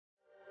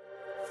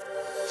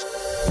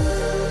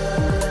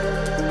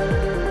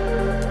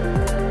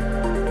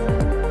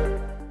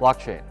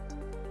Blockchain.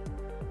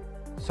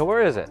 So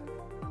where is it?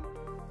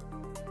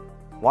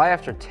 Why,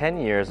 after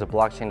 10 years of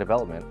blockchain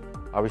development,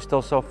 are we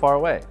still so far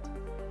away?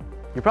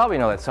 You probably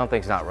know that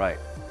something's not right.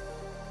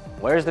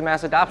 Where's the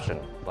mass adoption,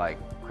 like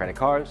credit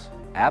cards,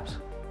 apps,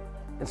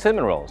 and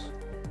cinnamon rolls?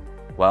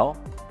 Well,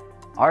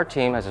 our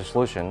team has a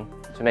solution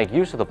to make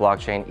use of the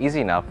blockchain easy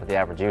enough for the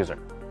average user.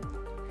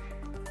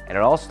 And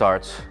it all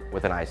starts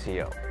with an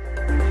ICO.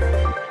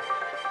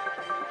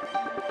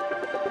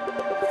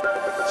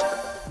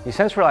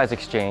 Decentralized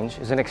exchange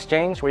is an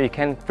exchange where you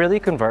can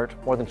freely convert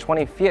more than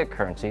 20 fiat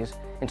currencies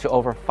into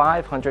over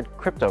 500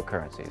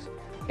 cryptocurrencies,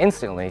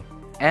 instantly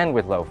and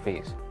with low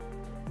fees.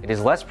 It is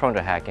less prone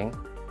to hacking,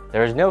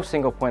 there is no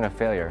single point of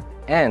failure,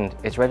 and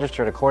it's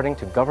registered according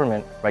to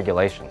government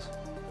regulations.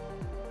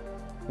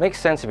 Makes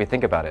sense if you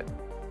think about it.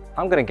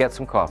 I'm gonna get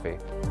some coffee.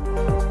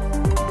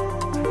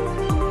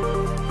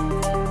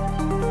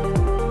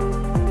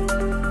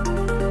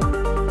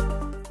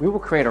 We will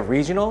create a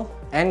regional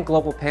and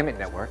global payment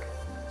network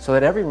so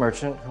that every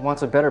merchant who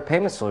wants a better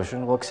payment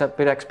solution will accept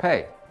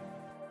BitexPay.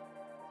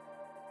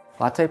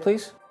 Latte,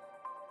 please?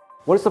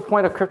 What is the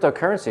point of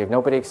cryptocurrency if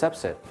nobody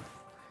accepts it?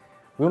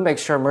 We will make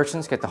sure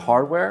merchants get the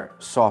hardware,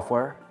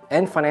 software,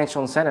 and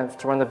financial incentive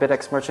to run the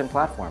Bitex merchant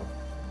platform,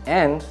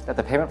 and that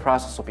the payment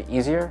process will be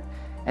easier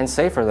and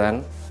safer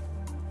than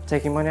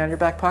taking money out of your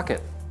back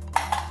pocket.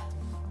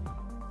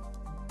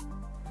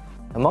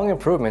 Among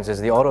improvements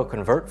is the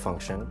auto-convert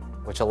function,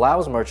 which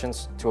allows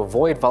merchants to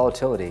avoid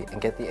volatility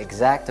and get the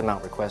exact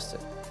amount requested,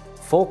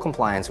 full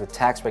compliance with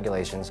tax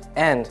regulations,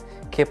 and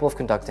capable of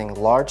conducting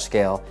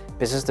large-scale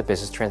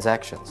business-to-business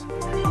transactions.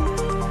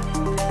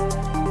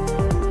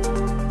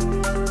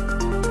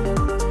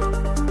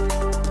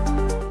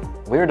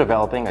 We are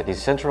developing a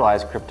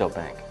decentralized crypto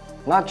bank,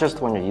 not just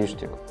the one you're used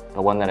to,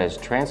 but one that is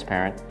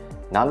transparent,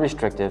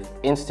 non-restrictive,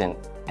 instant,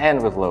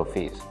 and with low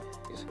fees,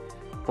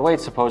 the way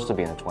it's supposed to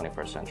be in the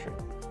 21st century.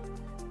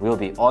 We will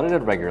be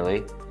audited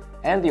regularly,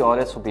 and the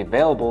audits will be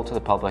available to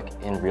the public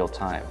in real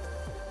time,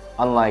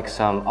 unlike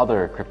some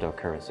other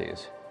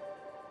cryptocurrencies.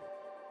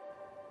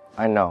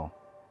 I know,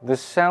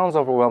 this sounds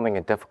overwhelming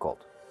and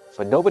difficult,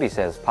 but nobody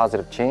says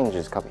positive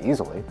changes come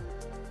easily.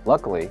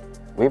 Luckily,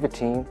 we have a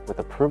team with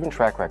a proven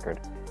track record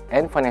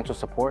and financial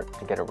support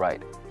to get it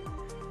right.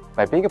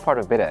 By being a part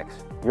of Bitex,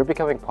 you're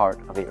becoming part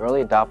of the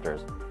early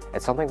adopters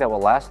at something that will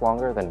last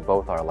longer than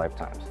both our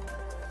lifetimes.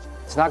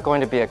 It's not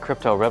going to be a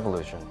crypto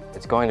revolution,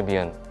 it's going to be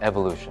an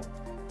evolution.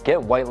 Get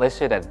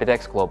whitelisted at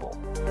Bitex Global.